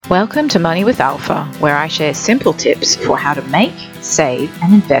Welcome to Money with Alpha, where I share simple tips for how to make, save,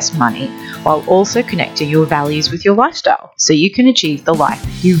 and invest money while also connecting your values with your lifestyle so you can achieve the life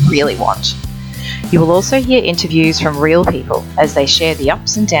you really want. You will also hear interviews from real people as they share the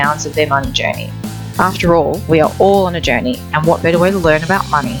ups and downs of their money journey. After all, we are all on a journey, and what better way to learn about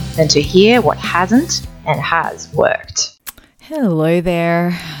money than to hear what hasn't and has worked. Hello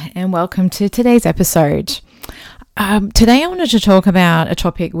there, and welcome to today's episode. Today I wanted to talk about a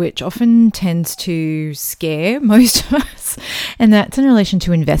topic which often tends to scare most of us, and that's in relation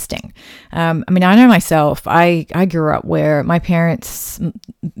to investing. I know myself, I grew up where my parents'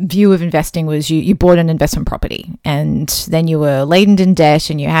 view of investing was you bought an investment property and then you were laden in debt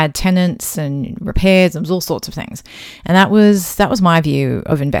and you had tenants and repairs and all sorts of things. And that was my view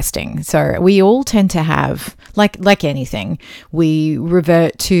of investing. So we all tend to have, like anything, we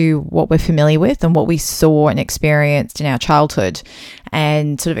revert to what we're familiar with and what we saw and experienced in our childhood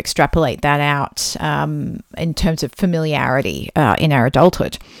and sort of extrapolate that out in terms of familiarity in our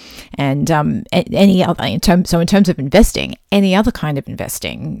adulthood. And in terms of investing, any other kind of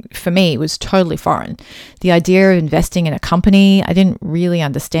investing for me was totally foreign. The idea of investing in a company, I didn't really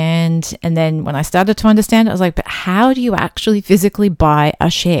understand. And then when I started to understand, I was like, but how do you actually physically buy a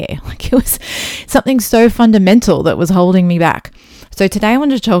share? Like, it was something so fundamental that was holding me back. So today I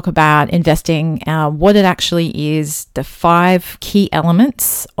wanted to talk about investing, what it actually is, the 5 key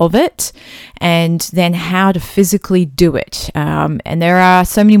elements of it, and then how to physically do it. And there are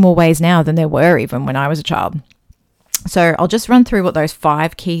so many more ways now than there were even when I was a child. So I'll just run through what those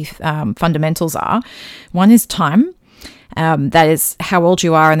 5 key fundamentals are. One is time. That is how old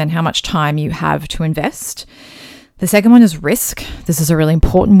you are and then how much time you have to invest. The second one is risk. This is a really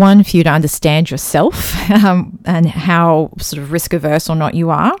important one for you to understand yourself and how sort of risk averse or not you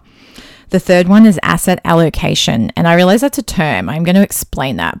are. The third one is asset allocation. And I realize that's a term. I'm going to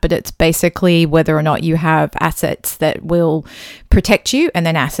explain that, but it's basically whether or not you have assets that will protect you and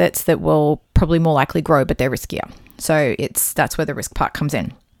then assets that will probably more likely grow, but they're riskier. So that's where the risk part comes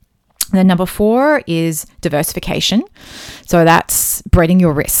in. Then number 4 is diversification. So that's spreading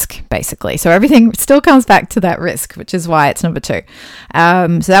your risk, basically. So everything still comes back to that risk, which is why it's number 2.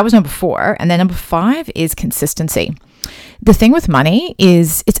 So that was number 4. And then number 5 is consistency. The thing with money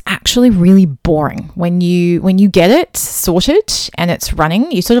is it's actually really boring. When you get it sorted and it's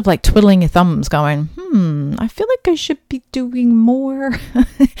running, you sort of like twiddling your thumbs going, I feel like I should be doing more.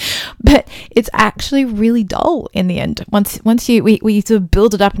 But it's actually really dull in the end. Once we sort of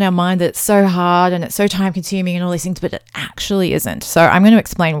build it up in our mind that it's so hard and it's so time consuming and all these things, but it actually isn't. So I'm going to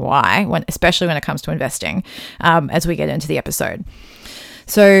explain why, especially when it comes to investing, as we get into the episode.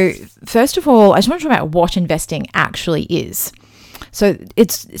 So first of all, I just want to talk about what investing actually is. So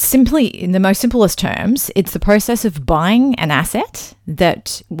it's simply, in the most simplest terms, it's the process of buying an asset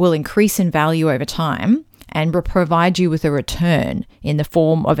that will increase in value over time and will provide you with a return in the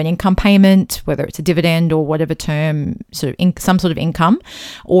form of an income payment, whether it's a dividend or whatever term, some sort of income,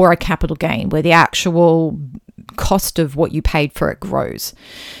 or a capital gain where the actual cost of what you paid for it grows.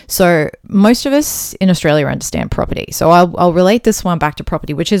 So most of us in Australia understand property. So I'll relate this one back to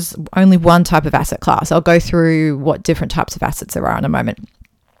property, which is only one type of asset class. I'll go through what different types of assets there are in a moment.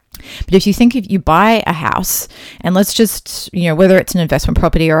 But if you buy a house, and let's just, whether it's an investment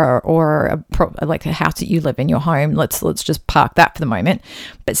property or like a house that you live in, your home, let's just park that for the moment.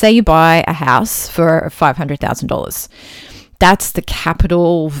 But say you buy a house for $500,000. That's the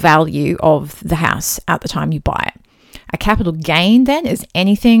capital value of the house at the time you buy it. A capital gain then is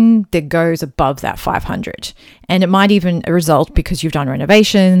anything that goes above that 500. And it might even result because you've done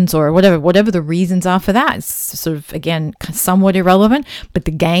renovations or whatever the reasons are for that. It's sort of, again, somewhat irrelevant, but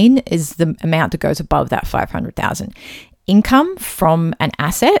the gain is the amount that goes above that 500,000. Income from an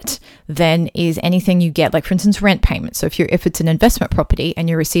asset then is anything you get, like for instance, rent payments. So if it's an investment property and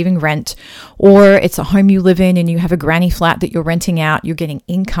you're receiving rent, or it's a home you live in and you have a granny flat that you're renting out, you're getting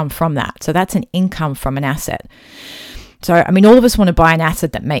income from that. So that's an income from an asset. So, all of us want to buy an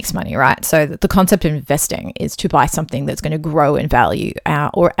asset that makes money, right? So the concept of investing is to buy something that's going to grow in value,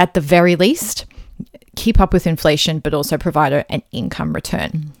 or at the very least, keep up with inflation, but also provide an income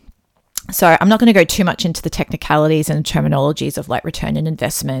return. So I'm not going to go too much into the technicalities and terminologies of like return on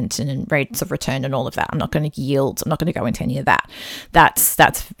investment and rates of return and all of that. I'm not going to yield. I'm not going to go into any of that. That's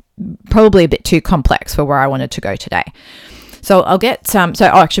probably a bit too complex for where I wanted to go today. So I'll get some.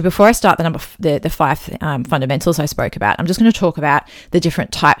 Actually, before I start the 5 fundamentals I spoke about, I'm just going to talk about the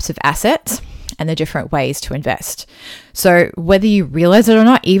different types of assets and the different ways to invest. So whether you realize it or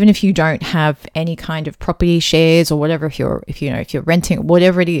not, even if you don't have any kind of property shares or whatever, if you're renting,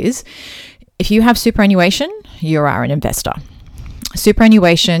 whatever it is, if you have superannuation, you are an investor.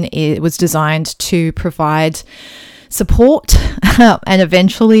 Superannuation was designed to provide support and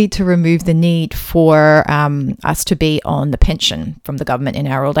eventually to remove the need for us to be on the pension from the government in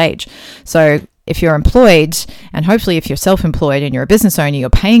our old age. So if you're employed, and hopefully if you're self-employed and you're a business owner, you're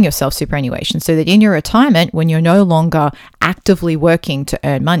paying yourself superannuation so that in your retirement, when you're no longer actively working to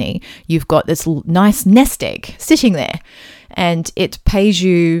earn money, you've got this nice nest egg sitting there, and it pays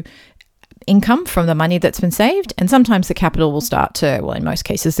you income from the money that's been saved. And sometimes the capital will start to, well, in most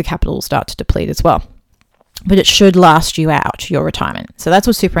cases, the capital will start to deplete as well. But it should last you out your retirement. So that's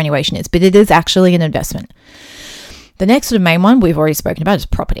what superannuation is, but it is actually an investment. The next sort of main one we've already spoken about is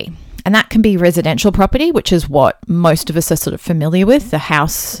property. And that can be residential property, which is what most of us are sort of familiar with, the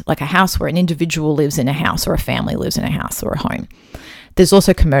house, like a house where an individual lives in a house or a family lives in a house or a home. There's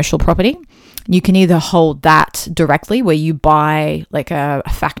also commercial property. You can either hold that directly where you buy like a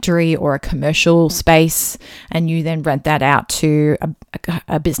factory or a commercial space and you then rent that out to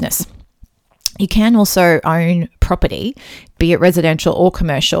a business. You can also own property, be it residential or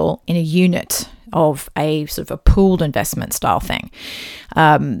commercial, in a unit of a sort of a pooled investment style thing.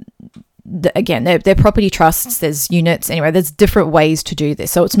 Again, they're property trusts, there's units. Anyway, there's different ways to do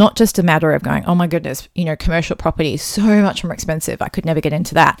this. So it's not just a matter of going, oh my goodness, commercial property is so much more expensive, I could never get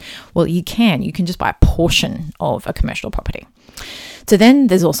into that. Well, you can just buy a portion of a commercial property. So then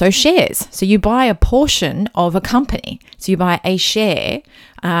there's also shares. So you buy a portion of a company. So you buy a share,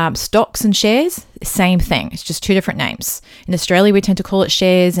 stocks and shares, same thing. It's just two different names. In Australia, we tend to call it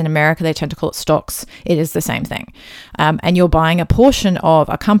shares. In America, they tend to call it stocks. It is the same thing. And you're buying a portion of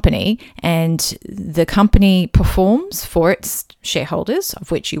a company, and the company performs for its shareholders, of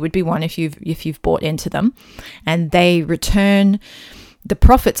which you would be one if you've bought into them, and they return the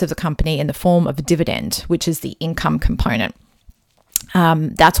profits of the company in the form of a dividend, which is the income component.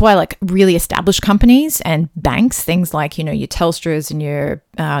 That's why like really established companies and banks, things like, your Telstras and your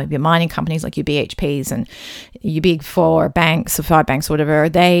mining companies like your BHPs and your big four banks or five banks or whatever,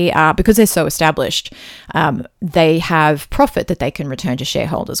 they are, because they're so established, they have profit that they can return to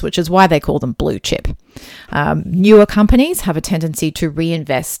shareholders, which is why they call them blue chip. Newer companies have a tendency to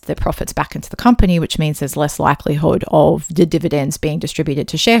reinvest their profits back into the company, which means there's less likelihood of the dividends being distributed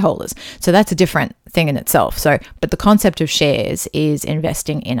to shareholders. So that's a different thing in itself. But the concept of shares is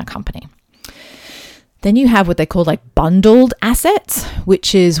investing in a company. Then you have what they call like bundled assets,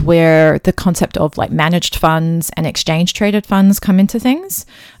 which is where the concept of like managed funds and exchange traded funds come into things.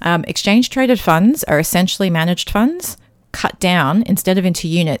 Exchange traded funds are essentially managed funds cut down, instead of into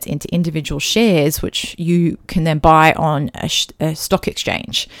units, into individual shares, which you can then buy on a stock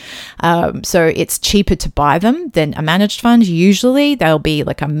exchange. So it's cheaper to buy them than a managed fund. Usually they'll be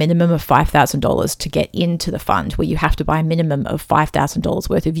like a minimum of $5,000 to get into the fund, where you have to buy a minimum of $5,000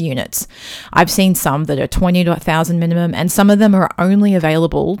 worth of units. I've seen some that are $20,000 minimum, and some of them are only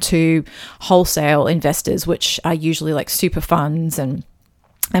available to wholesale investors, which are usually like super funds and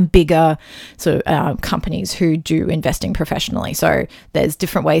bigger sort of companies who do investing professionally. So there's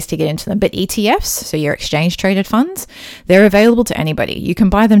different ways to get into them. But ETFs, so your exchange traded funds, they're available to anybody. You can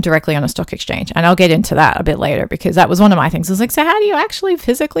buy them directly on a stock exchange. And I'll get into that a bit later, because that was one of my things. I was like, so how do you actually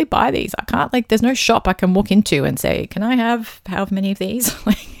physically buy these? I can't, like, there's no shop I can walk into and say, can I have how many of these?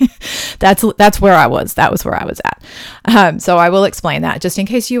 That's where I was. That was where I was at. So I will explain that just in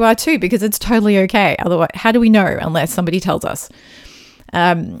case you are too, because it's totally okay. Otherwise, how do we know unless somebody tells us?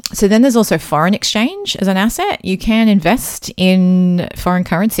 So then there's also foreign exchange as an asset. You can invest in foreign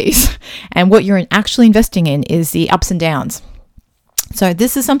currencies, and what you're actually investing in is the ups and downs. So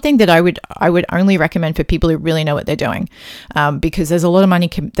this is something that I would only recommend for people who really know what they're doing, because there's a lot of money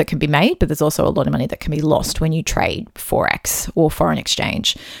that can be made, but there's also a lot of money that can be lost when you trade Forex or foreign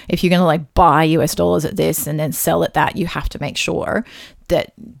exchange. If you're going to like buy US dollars at this and then sell at that, you have to make sure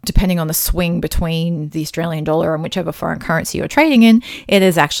that depending on the swing between the Australian dollar and whichever foreign currency you're trading in, it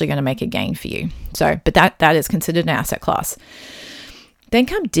is actually going to make a gain for you. So, but that is considered an asset class. Then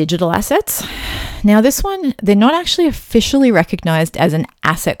come digital assets. Now this one, they're not actually officially recognized as an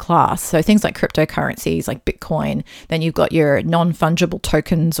asset class. So things like cryptocurrencies like Bitcoin, then you've got your non-fungible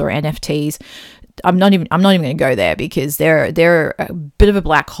tokens or NFTs. I'm not even going to go there, because they're a bit of a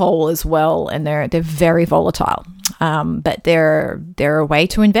black hole as well, and they're very volatile. But they're a way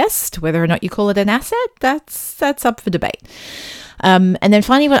to invest. Whether or not you call it an asset, that's up for debate. And then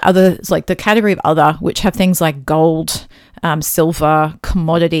finally, what others, like the category of other, which have things like gold, silver,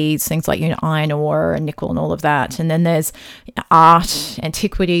 commodities, things like iron ore and nickel and all of that. And then there's art,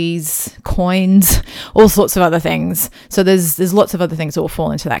 antiquities, coins, all sorts of other things. So there's lots of other things that will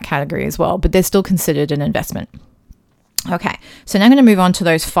fall into that category as well, but they're still considered an investment. Okay, so now I'm going to move on to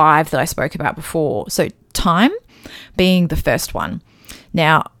those 5 that I spoke about before. So time. being the first one.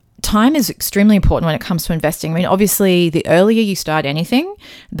 Now, time is extremely important when it comes to investing. I mean, obviously, the earlier you start anything,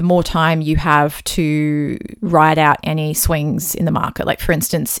 the more time you have to ride out any swings in the market. Like, for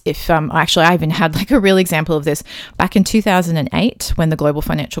instance, if I even had like a real example of this back in 2008 when the global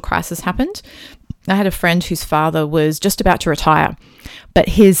financial crisis happened. I had a friend whose father was just about to retire, but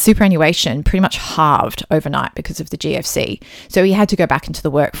his superannuation pretty much halved overnight because of the GFC. So he had to go back into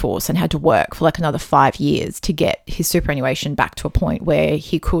the workforce and had to work for like another 5 years to get his superannuation back to a point where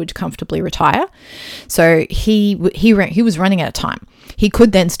he could comfortably retire. So he was running out of time. He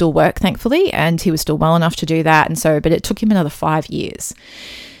could then still work, thankfully, and he was still well enough to do that. But it took him another 5 years.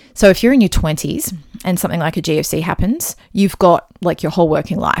 So if you're in your 20s and something like a GFC happens, you've got like your whole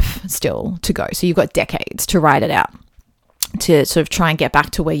working life still to go. So you've got decades to ride it out, to sort of try and get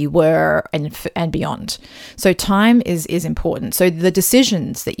back to where you were and beyond. So time is important. So the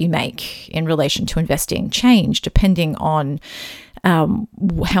decisions that you make in relation to investing change depending on how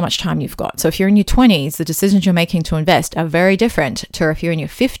much time you've got. So if you're in your 20s, the decisions you're making to invest are very different to if you're in your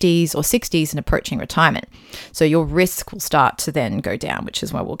 50s or 60s and approaching retirement. So your risk will start to then go down, which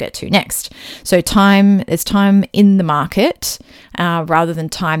is what we'll get to next. So time in the market rather than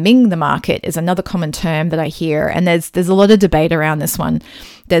timing the market is another common term that I hear. And there's a lot of debate around this one.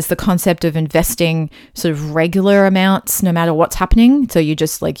 There's the concept of investing sort of regular amounts no matter what's happening. So you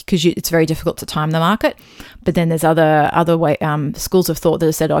just because it's very difficult to time the market. But then there's other way schools of thought that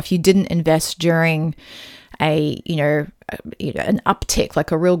have said, if you didn't invest during an uptick, like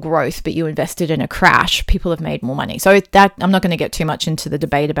a real growth, but you invested in a crash, people have made more money. So that I'm not going to get too much into the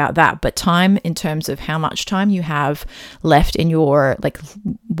debate about that, but time in terms of how much time you have left in your like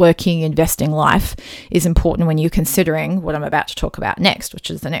working investing life is important when you're considering what I'm about to talk about next,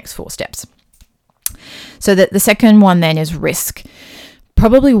 which is the next 4 steps. So the second one then is risk.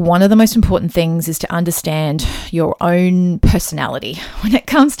 Probably one of the most important things is to understand your own personality when it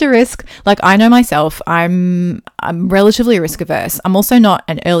comes to risk. Like, I know myself, I'm relatively risk averse. I'm also not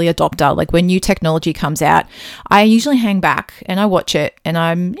an early adopter. Like, when new technology comes out, I usually hang back and I watch it, and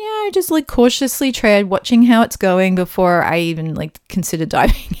I'm just like cautiously tread, watching how it's going before I even like consider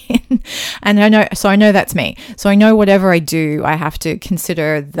diving in. And I know that's me. So I know whatever I do, I have to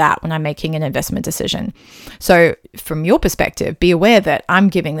consider that when I'm making an investment decision. So from your perspective, be aware that I'm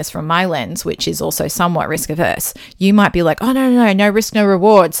giving this from my lens, which is also somewhat risk averse. You might be like, oh, no risk, no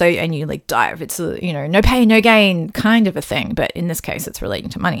reward. So, and you like dive, it's no pain, no gain kind of a thing. But in this case, it's relating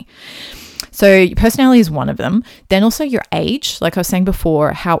to money. So your personality is one of them. Then also your age, like I was saying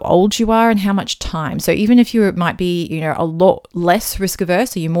before, how old you are and how much time. So even if you might be, a lot less risk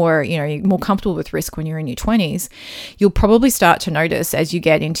averse, or you're more comfortable with risk when you're in your 20s, you'll probably start to notice as you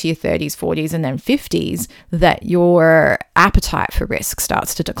get into your 30s, 40s, and then 50s that your appetite for risk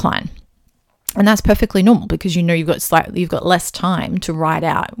starts to decline. And that's perfectly normal because you've got less time to ride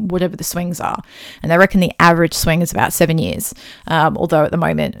out whatever the swings are. And I reckon the average swing is about 7 years. Although at the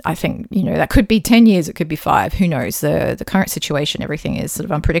moment, I think, that could be 10 years, it could be 5, who knows? The current situation, everything is sort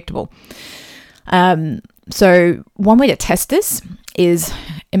of unpredictable. So one way to test this is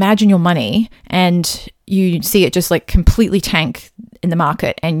imagine your money and you see it just like completely tank in the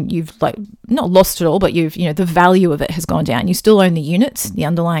market, and you've like not lost it all, but you've, the value of it has gone down. You still own the units, the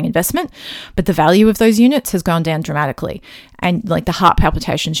underlying investment, but the value of those units has gone down dramatically. And like the heart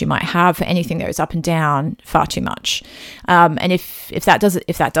palpitations you might have for anything that goes up and down far too much. And if that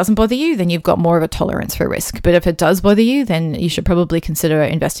doesn't bother you, then you've got more of a tolerance for risk. But if it does bother you, then you should probably consider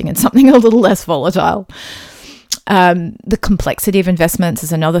investing in something a little less volatile. The complexity of investments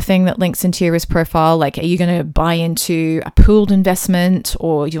is another thing that links into your risk profile. Like, are you going to buy into a pooled investment,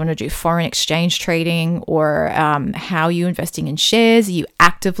 or do you want to do foreign exchange trading, or how are you investing in shares? Are you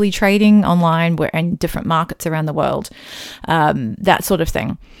actively trading online in different markets around the world? That sort of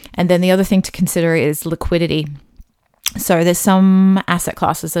thing. And then the other thing to consider is liquidity. So there's some asset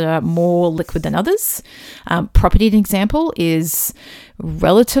classes that are more liquid than others. Property, an example, is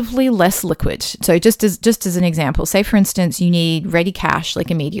relatively less liquid. So just as an example, say for instance, you need ready cash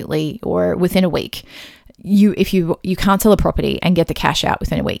like immediately or within a week. You can't sell a property and get the cash out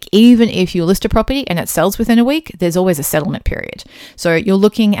within a week. Even if you list a property and it sells within a week, there's always a settlement period. So you're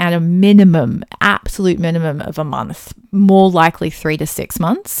looking at a minimum, absolute minimum of a month, more likely 3 to 6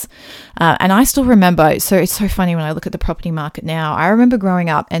 months. And I still remember, so it's so funny when I look at the property market now, I remember growing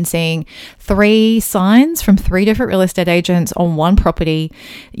up and seeing 3 signs from 3 different real estate agents on one property.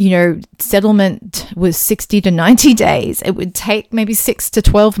 Settlement was 60 to 90 days. It would take maybe 6 to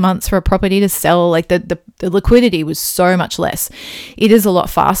 12 months for a property to sell. Like the the liquidity was so much less. It is a lot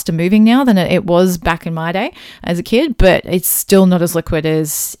faster moving now than it was back in my day as a kid, but it's still not as liquid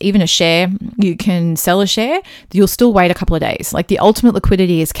as even a share. You can sell a share, you'll still wait a couple of days. Like the ultimate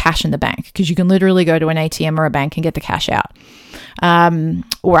liquidity is cash in the bank, because you can literally go to an ATM or a bank and get the cash out.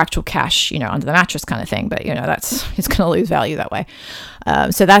 Or actual cash, under the mattress kind of thing. But, it's going to lose value that way.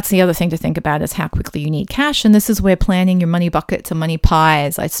 So that's the other thing to think about, is how quickly you need cash. And this is where planning your money buckets and money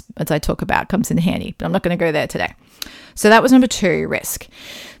pies, as I talk about, comes in handy. But I'm not going to go there today. So that was number 2, risk.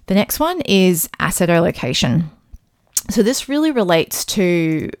 The next one is asset allocation. So this really relates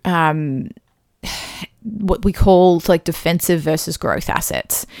to what we call like defensive versus growth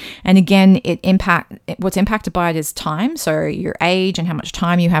assets. And again, what's impacted by it is time. So your age and how much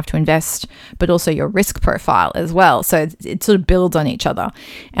time you have to invest, but also your risk profile as well. So it sort of builds on each other.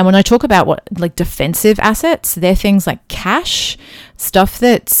 And when I talk about what like defensive assets, they're things like cash, stuff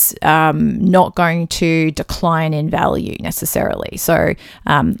that's not going to decline in value necessarily. So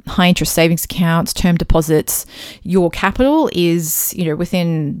high interest savings accounts, term deposits, your capital is,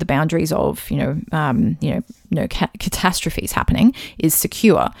 within the boundaries of, no catastrophes happening, is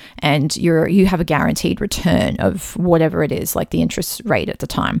secure, and you have a guaranteed return of whatever it is, like the interest rate at the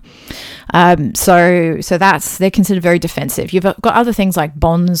time. So they're considered very defensive. You've got other things like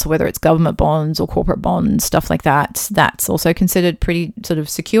bonds, whether it's government bonds or corporate bonds, stuff like that. That's also considered pretty sort of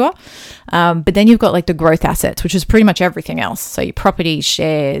secure. But then you've got like the growth assets, which is pretty much everything else. So your property,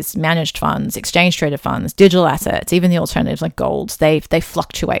 shares, managed funds, exchange traded funds, digital assets, even the alternatives like golds, they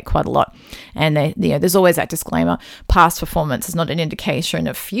fluctuate quite a lot. And there's always that disclaimer: past performance is not an indication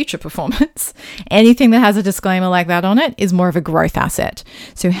of future performance. Anything that has a disclaimer like that on it is more of a growth asset.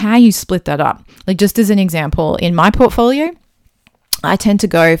 So how you split that up, like just as an example, in my portfolio, I tend to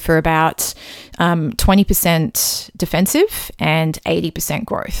go for about 20% defensive and 80%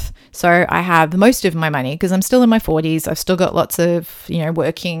 growth. So I have most of my money, because I'm still in my 40s. I've still got lots of,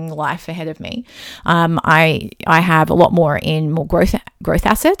 working life ahead of me. I have a lot more in more growth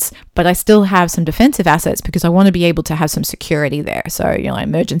assets, but I still have some defensive assets because I want to be able to have some security there. So,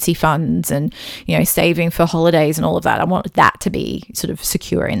 emergency funds and, saving for holidays and all of that. I want that to be sort of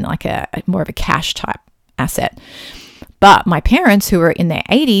secure in like a more of a cash type asset. But my parents, who are in their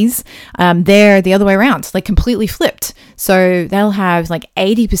 80s, they're the other way around, like completely flipped. So they'll have like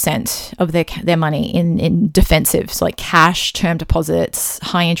 80% of their money in defensive, so like cash, term deposits,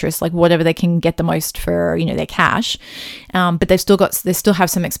 high interest, like whatever they can get the most for, their cash. But they still have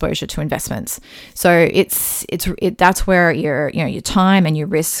some exposure to investments. So that's where your time and your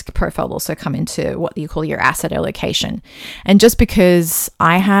risk profile also come into what you call your asset allocation. And just because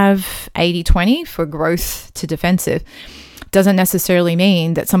I have 80-20 for growth to defensive doesn't necessarily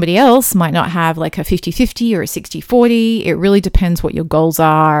mean that somebody else might not have like a 50-50 or a 60-40. It really depends what your goals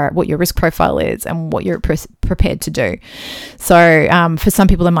are, what your risk profile is, and what you're prepared to do. So for some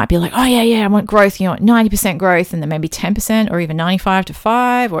people, they might be like, oh yeah, I want growth, 90% growth, and then maybe 10% or even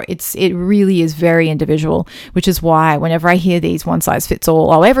 95-5, or it really is very individual, which is why whenever I hear these one size fits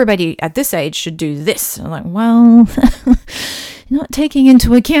all, everybody at this age should do this. I'm like, well, not taking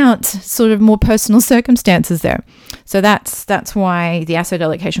into account sort of more personal circumstances there. So that's why the asset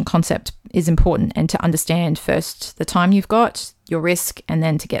allocation concept is important, and to understand first the time you've got, your risk, and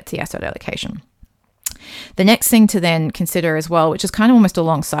then to get to the asset allocation. The next thing to then consider as well, which is kind of almost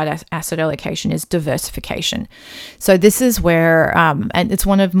alongside asset allocation, is diversification. So this is where, and it's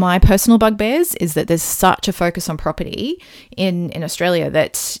one of my personal bugbears, is that there's such a focus on property in Australia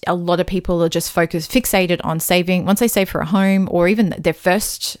that a lot of people are just fixated on saving. Once they save for a home, or even their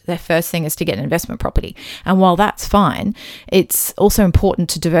first thing is to get an investment property. And while that's fine, it's also important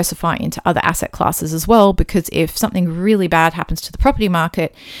to diversify into other asset classes as well, because if something really bad happens to the property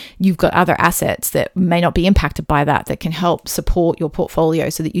market, you've got other assets that may not be impacted by that can help support your portfolio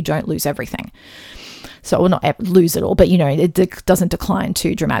so that you don't lose everything. So, well, not lose it all, but it doesn't decline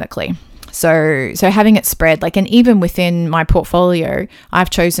too dramatically. So having it spread, and even within my portfolio, I've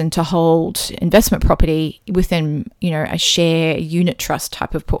chosen to hold investment property within, a share unit trust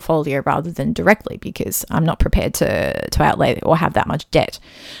type of portfolio rather than directly, because I'm not prepared to outlay or have that much debt,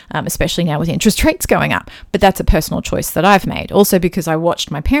 especially now with interest rates going up. But that's a personal choice that I've made. Also because I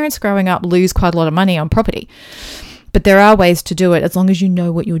watched my parents growing up lose quite a lot of money on property. But there are ways to do it as long as you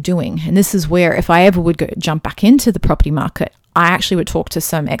know what you're doing. And this is where, if I ever would jump back into the property market, I actually would talk to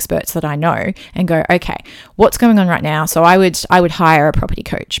some experts that I know and go, okay, what's going on right now? So I would hire a property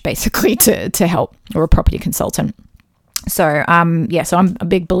coach basically to help, or a property consultant. So, so I'm a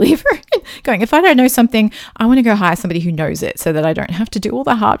big believer going, if I don't know something, I want to go hire somebody who knows it so that I don't have to do all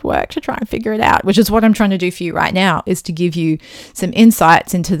the hard work to try and figure it out, which is what I'm trying to do for you right now, is to give you some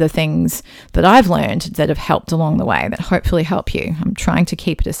insights into the things that I've learned that have helped along the way that hopefully help you. I'm trying to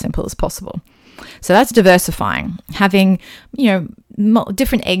keep it as simple as possible. So that's diversifying, having,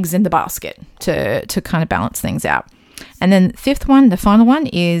 different eggs in the basket to kind of balance things out. And then fifth one, the final one,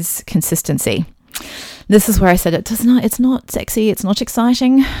 is consistency. This is where I said it's not sexy, it's not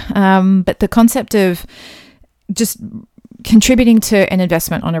exciting, but the concept of just contributing to an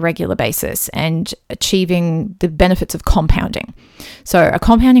investment on a regular basis and achieving the benefits of compounding. So a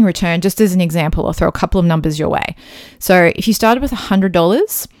compounding return, just as an example, I'll throw a couple of numbers your way. So if you started with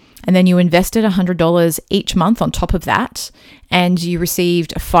 $100 and then you invested $100 each month on top of that, and you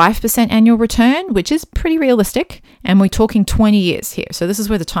received a 5% annual return, which is pretty realistic, and we're talking 20 years here. So this is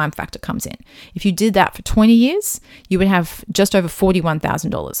where the time factor comes in. If you did that for 20 years, you would have just over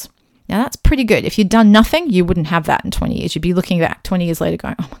 $41,000. Now that's pretty good. If you'd done nothing, you wouldn't have that in 20 years. You'd be looking back 20 years later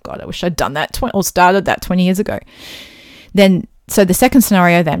going, oh my God, I wish I'd done that or started that 20 years ago. So the second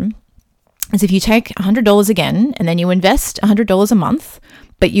scenario then is if you take $100 again and then you invest $100 a month,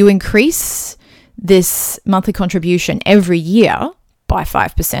 but you increase this monthly contribution every year by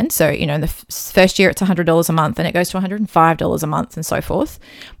 5%. So, in the first year it's $100 a month and it goes to $105 a month and so forth.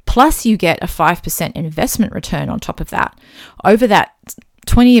 Plus you get a 5% investment return on top of that. Over that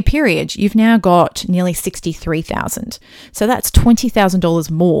 20-year period, you've now got nearly $63,000. So that's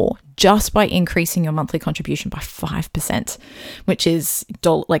 $20,000 more just by increasing your monthly contribution by 5%, which is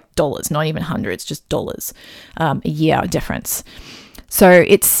dollars, not even hundreds, just dollars a year difference. So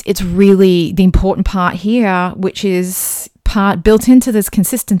it's really the important part here, which is part built into this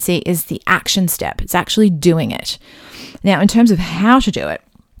consistency, is the action step. It's actually doing it. Now, in terms of how to do it,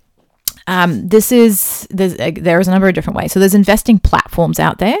 there is a number of different ways. So there's investing platforms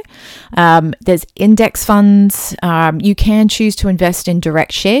out there. There's index funds. You can choose to invest in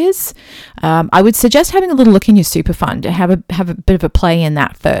direct shares. I would suggest having a little look in your super fund to have a bit of a play in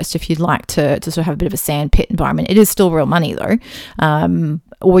that first if you'd like to sort of have a bit of a sandpit environment. It is still real money though.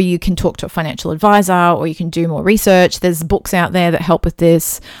 Or you can talk to a financial advisor, or you can do more research. There's books out there that help with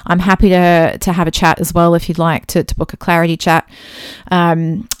this. I'm happy to have a chat as well if you'd like to book a clarity chat.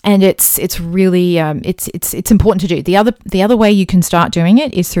 And it's really it's important to do. The other way you can start doing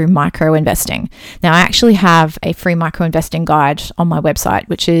it is through micro investing. Now, I actually have a free micro investing guide on my website,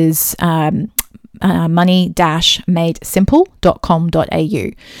 which is money-madesimple.com.au.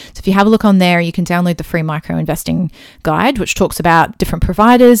 So if you have a look on there, you can download the free micro investing guide, which talks about different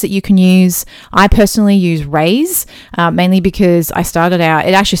providers that you can use. I personally use Raise, mainly because it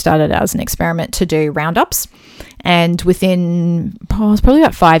actually started out as an experiment to do roundups. And within probably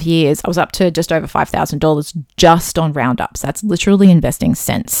about 5 years, I was up to just over $5,000 just on roundups. That's literally investing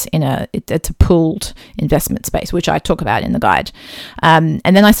cents it's a pooled investment space, which I talk about in the guide. And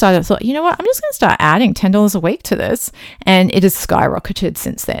then I thought, you know what, I'm just going to start adding $10 a week to this. And it has skyrocketed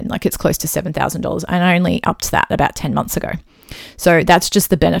since then. Like it's close to $7,000. And I only upped that about 10 months ago. So that's just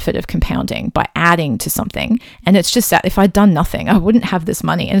the benefit of compounding by adding to something. And it's just that if I'd done nothing, I wouldn't have this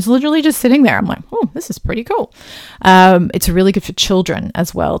money. And it's literally just sitting there. I'm like, oh, this is pretty cool. It's really good for children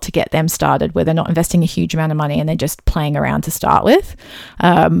as well to get them started where they're not investing a huge amount of money and they're just playing around to start with.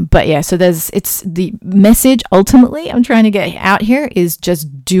 But yeah, so it's the message ultimately I'm trying to get out here is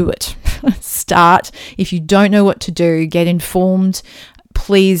just do it. Start. If you don't know what to do, get informed.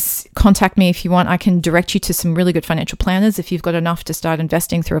 Please contact me if you want. I can direct you to some really good financial planners if you've got enough to start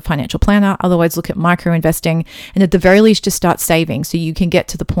investing through a financial planner. Otherwise, look at micro investing, and at the very least, just start saving so you can get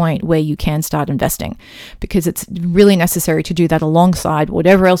to the point where you can start investing, because it's really necessary to do that alongside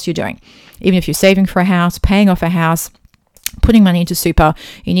whatever else you're doing. Even if you're saving for a house, paying off a house, putting money into super,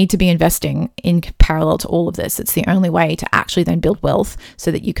 you need to be investing in parallel to all of this. It's the only way to actually then build wealth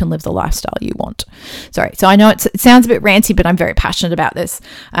so that you can live the lifestyle you want. Sorry. So I know it sounds a bit ranty, but I'm very passionate about this.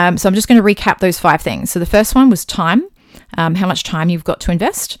 So I'm just going to recap those 5 things. So the first one was time, how much time you've got to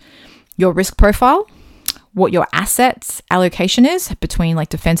invest, your risk profile, what your assets allocation is between like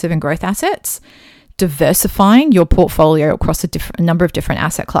defensive and growth assets, diversifying your portfolio across a number of different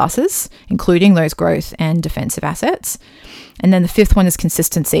asset classes, including those growth and defensive assets. And then the 5th one is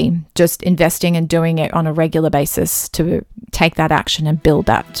consistency, just investing and doing it on a regular basis to take that action and build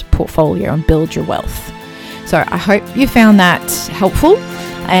that portfolio and build your wealth. So I hope you found that helpful.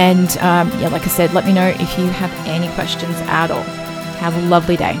 And like I said, let me know if you have any questions at all. Have a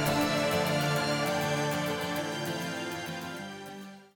lovely day.